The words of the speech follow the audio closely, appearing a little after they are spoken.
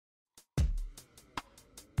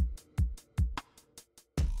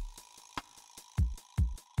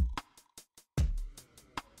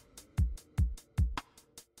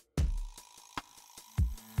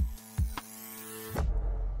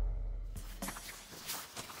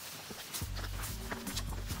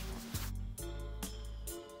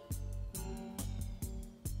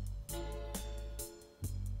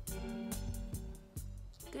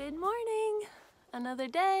Good morning! Another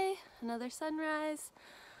day, another sunrise,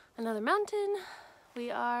 another mountain.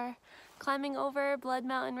 We are climbing over Blood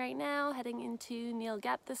Mountain right now, heading into Neel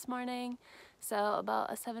Gap this morning. So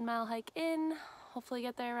about a 7-mile hike in, hopefully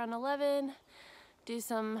get there around 11, do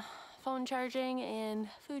some phone charging and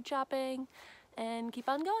food shopping, and keep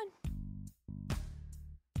on going.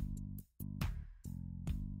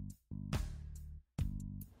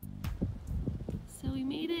 So we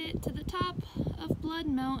made it to the top of Blood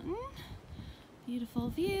Mountain. Beautiful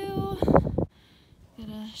view. Got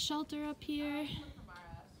a shelter up here.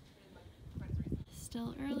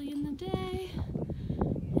 Still early in the day,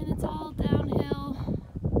 and it's all downhill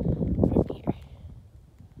from here.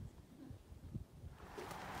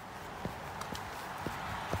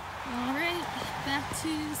 All right, back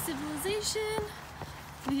to civilization.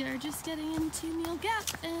 We are just getting into Neel Gap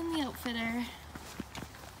and the outfitter.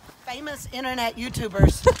 Famous internet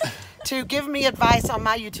YouTubers to give me advice on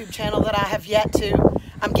my YouTube channel that I have yet to.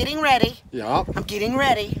 I'm getting ready. Yeah. I'm getting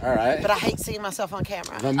ready. All right. But I hate seeing myself on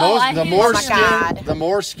camera. The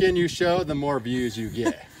more skin you show, the more views you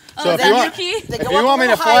get. So if you want me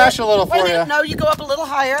to flash a little for you. No, you go up a little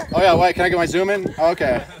higher. Oh yeah, wait, can I get my zoom in?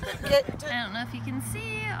 Okay. I don't know if you can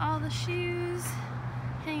see all the shoes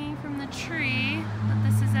hanging from the tree, but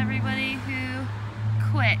this is everybody who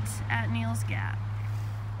quit at Neel's Gap.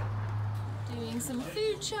 Doing some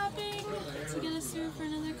food shopping to get us through for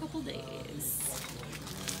another couple days.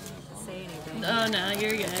 Say anything. Oh no,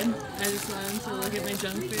 you're good. I just wanted to look at my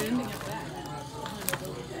junk food.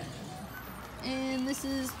 And this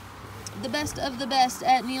is the best of the best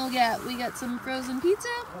at Neel Gap. We got some frozen pizza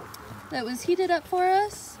that was heated up for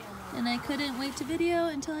us, and I couldn't wait to video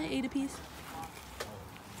until I ate a piece.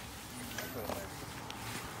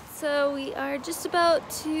 So we are just about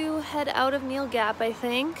to head out of Neel Gap, I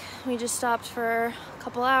think. We just stopped for a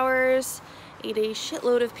couple hours, ate a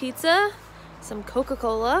shitload of pizza, some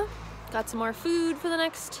Coca-Cola, got some more food for the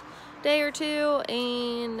next day or two,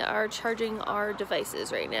 and are charging our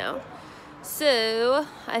devices right now. So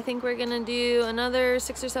I think we're gonna do another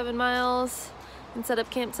 6 or 7 miles and set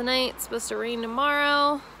up camp tonight. It's supposed to rain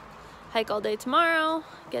tomorrow, hike all day tomorrow,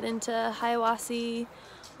 get into Hiawassee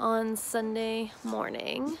on Sunday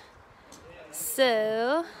morning.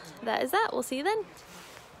 So that is that. We'll see you then.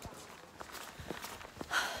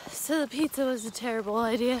 So the pizza was a terrible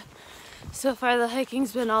idea. So far the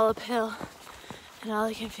hiking's been all uphill, and all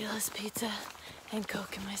I can feel is pizza and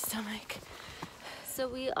Coke in my stomach. So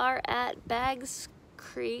we are at Baggs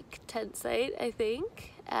Creek tent site, I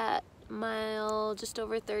think, at mile just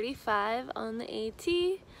over 35 on the AT.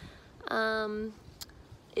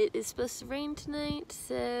 It is supposed to rain tonight,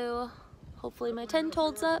 so hopefully my tent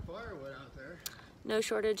holds up. No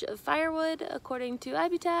shortage of firewood, according to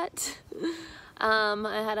Habitat.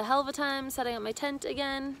 I had a hell of a time setting up my tent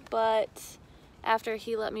again, but after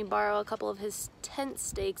he let me borrow a couple of his tent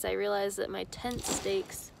stakes, I realized that my tent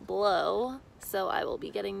stakes blow, so I will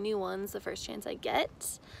be getting new ones the first chance I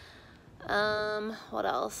get. What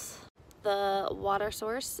else? The water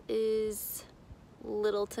source is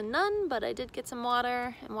little to none, but I did get some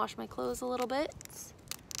water and wash my clothes a little bit.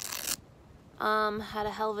 Had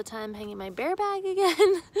a hell of a time hanging my bear bag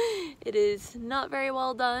again. It is not very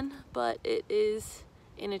well done, but it is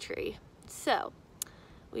in a tree. So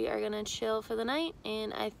we are gonna chill for the night,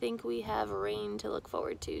 and I think we have rain to look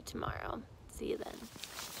forward to tomorrow. See you then.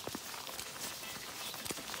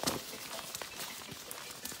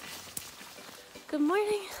 Good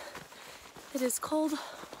morning. It is cold,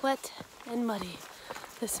 wet, and muddy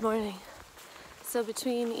this morning. So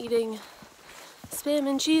between eating Spam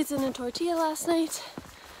and cheese and a tortilla last night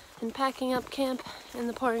and packing up camp in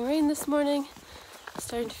the pouring rain this morning, I'm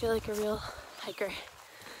starting to feel like a real hiker.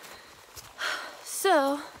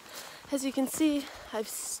 So, as you can see, I've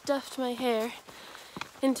stuffed my hair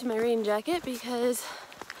into my rain jacket because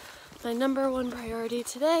my #1 priority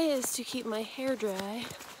today is to keep my hair dry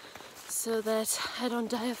so that I don't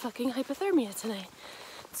die of fucking hypothermia tonight.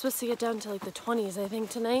 It's supposed to get down to like the 20s, I think,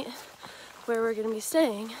 tonight, where we're gonna be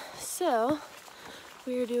staying. So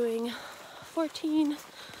we're doing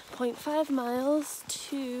 14.5 miles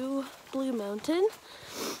to Blue Mountain.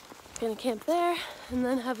 Gonna camp there and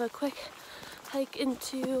then have a quick hike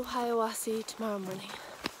into Hiawassee tomorrow morning.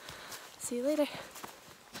 See you later.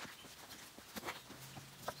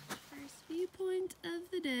 First viewpoint of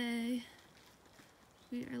the day.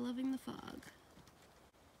 We are loving the fog.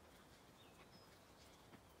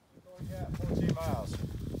 We got 14 miles.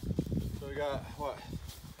 So we got, what,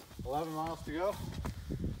 11 miles to go?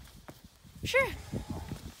 Sure.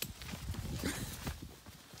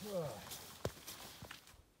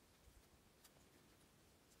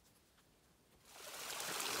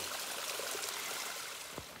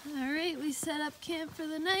 set up camp for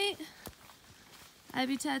the night.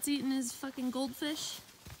 Habitat's eating his fucking goldfish.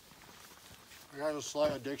 I got a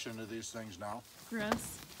slight addiction to these things now.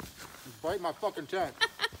 Gross. It's biting my fucking tent.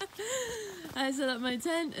 I set up my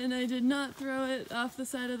tent and I did not throw it off the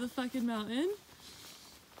side of the fucking mountain.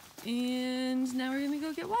 And now we're gonna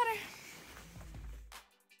go get water.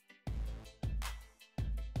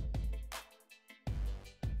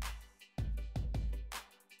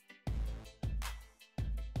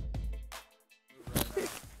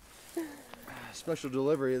 Special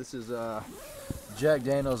delivery. This is Jack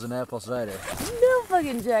Daniels and apple cider. No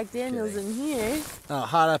fucking Jack Daniels in here.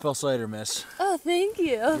 Hot apple cider, miss. Oh, thank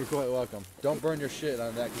you. You're quite welcome. Don't burn your shit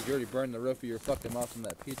on that because you already burned the roof of your fucking mouth on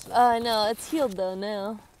that pizza. Oh, I know. It's healed though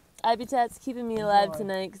now. Habitat's keeping me alive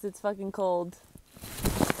tonight because it's fucking cold.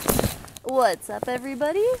 What's up,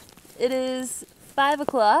 everybody? It is 5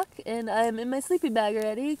 o'clock and I'm in my sleeping bag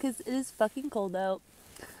already because it is fucking cold out.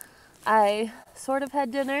 I sort of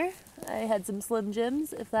had dinner. I had some Slim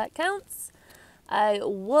Jims, if that counts. I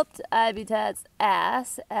whooped Habitat's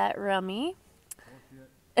ass at Rummy.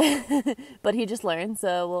 But he just learned,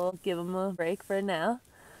 so we'll give him a break for now.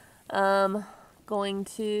 Going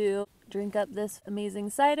to drink up this amazing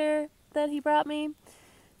cider that he brought me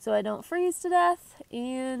so I don't freeze to death,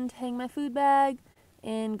 and hang my food bag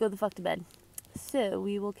and go the fuck to bed. So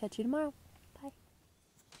we will catch you tomorrow. Bye.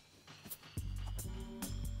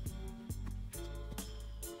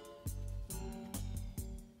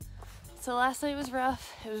 So last night was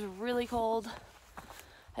rough. It was really cold.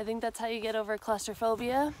 I think that's how you get over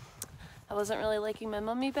claustrophobia. I wasn't really liking my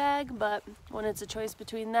mummy bag, but when it's a choice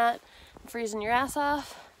between that and freezing your ass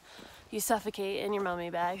off, you suffocate in your mummy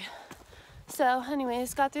bag. So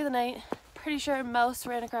anyways, got through the night. Pretty sure a mouse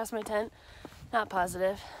ran across my tent. Not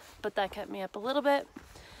positive, but that kept me up a little bit.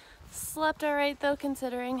 Slept all right though,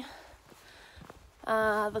 considering.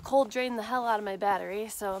 The cold drained the hell out of my battery,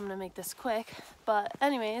 so I'm gonna make this quick. But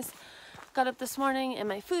anyways, got up this morning and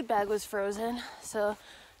my food bag was frozen, so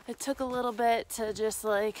it took a little bit to just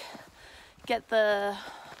like get the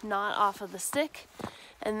knot off of the stick,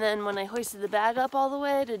 and then when I hoisted the bag up all the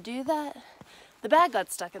way to do that, the bag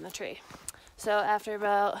got stuck in the tree. So after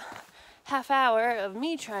about half hour of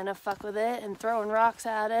me trying to fuck with it and throwing rocks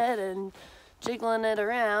at it and jiggling it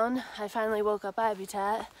around, I finally woke up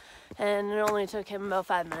Habitat, and it only took him about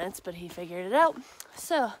 5 minutes, but he figured it out.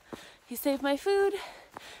 So he saved my food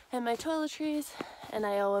and my toiletries, and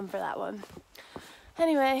I owe him for that one.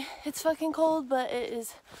 Anyway, it's fucking cold, but it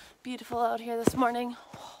is beautiful out here this morning.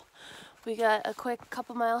 We got a quick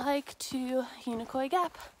couple-mile hike to Neel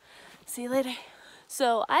Gap. See you later.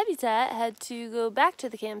 So Habitat had to go back to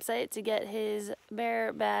the campsite to get his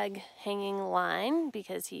bear bag hanging line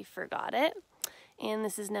because he forgot it. And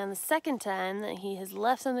this is now the second time that he has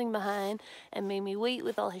left something behind and made me wait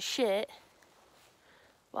with all his shit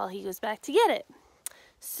while he goes back to get it.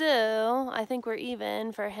 So I think we're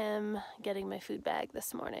even for him getting my food bag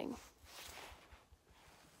this morning.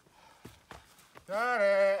 Got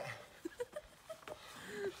it.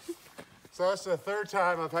 So that's the third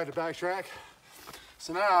time I've had to backtrack.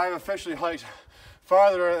 So now I've officially hiked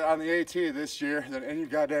farther on the AT this year than any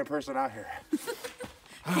goddamn person out here.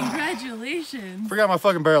 Congratulations. Forgot my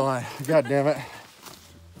fucking barrel line. God damn it.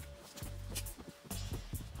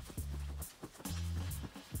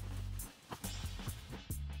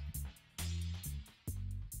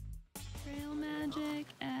 Trail magic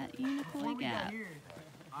at Neel Gap.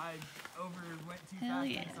 I overwent too Hell fast.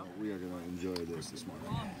 yeah. We are going to enjoy this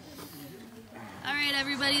morning. Alright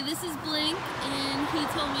everybody, this is Blink, and he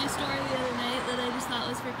told me a story the other night that I just thought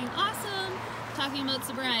was freaking awesome, talking about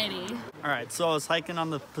sobriety. Alright, so I was hiking on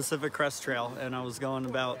the Pacific Crest Trail, and I was going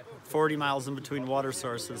about 40 miles in between water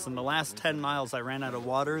sources, and the last 10 miles I ran out of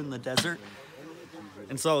water in the desert,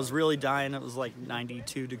 and so I was really dying. It was like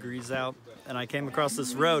 92 degrees out, and I came across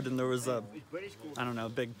this road, and there was a, I don't know,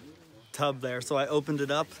 big tub there, so I opened it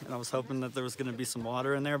up, and I was hoping that there was going to be some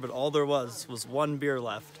water in there, but all there was one beer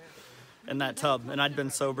left in that tub, and I'd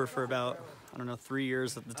been sober for about, I don't know, 3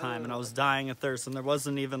 years at the time, and I was dying of thirst, and there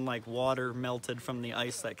wasn't even like water melted from the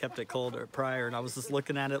ice that kept it cold or prior, and I was just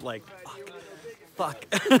looking at it like, fuck.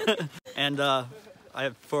 And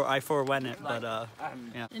I forewent it, but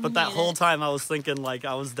yeah. But that whole time I was thinking, like,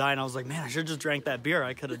 I was dying. I was like, man, I should just drank that beer.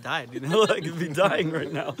 I could have died, you know? Like, I'd be dying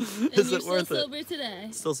right now. Is it worth it? Still sober today?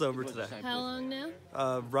 Still sober today. How long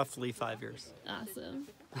now? Roughly 5 years. Awesome.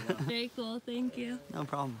 Very cool, thank you. No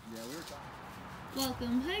problem.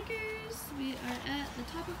 Welcome, hikers. We are at the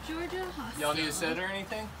top of Georgia Hospital. Y'all need a set or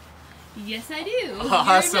anything? Yes, I do.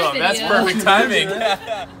 Awesome, that's perfect timing.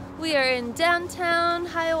 We are in downtown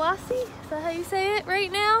Hiawassee, is that how you say it, right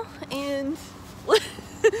now? And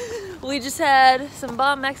We just had some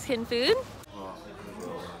bomb Mexican food.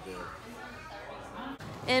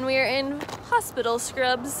 And we are in hospital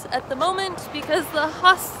scrubs at the moment because the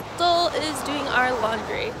hostel is doing our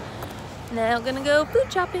laundry. Now gonna go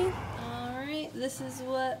food shopping. Alright, this is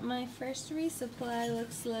what my first resupply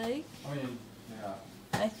looks like.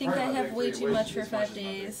 I think I have way too much for 5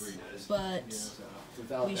 days, but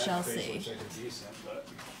we shall see.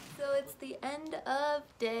 So it's the end of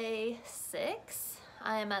day 6.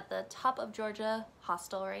 I am at the Top of Georgia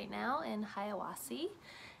hostel right now in Hiawassee,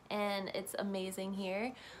 and it's amazing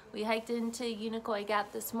here. We hiked into Neel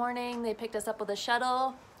Gap this morning. They picked us up with a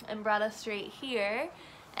shuttle and brought us straight here,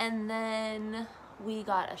 and then we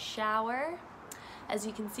got a shower. As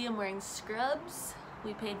you can see, I'm wearing scrubs.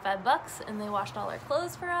 We paid $5 and they washed all our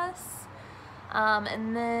clothes for us.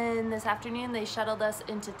 And then this afternoon they shuttled us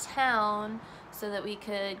into town so that we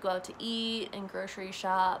could go out to eat and grocery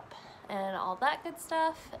shop and all that good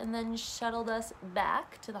stuff, and then shuttled us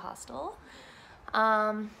back to the hostel.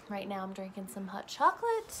 Right now I'm drinking some hot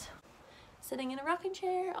chocolate, sitting in a rocking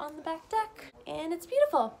chair on the back deck, and it's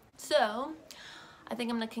beautiful. So I think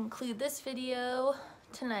I'm gonna conclude this video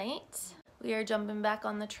tonight. We are jumping back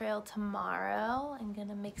on the trail tomorrow and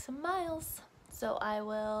gonna make some miles. So I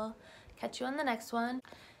will catch you on the next one.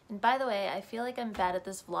 And by the way, I feel like I'm bad at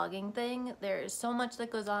this vlogging thing. There is so much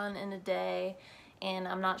that goes on in a day and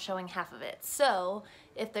I'm not showing half of it. So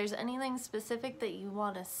if there's anything specific that you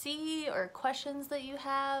want to see or questions that you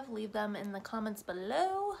have, leave them in the comments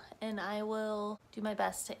below and I will do my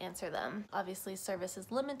best to answer them. Obviously service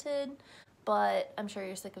is limited, but I'm sure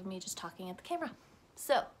you're sick of me just talking at the camera.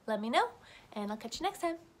 So let me know and I'll catch you next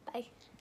time. Bye.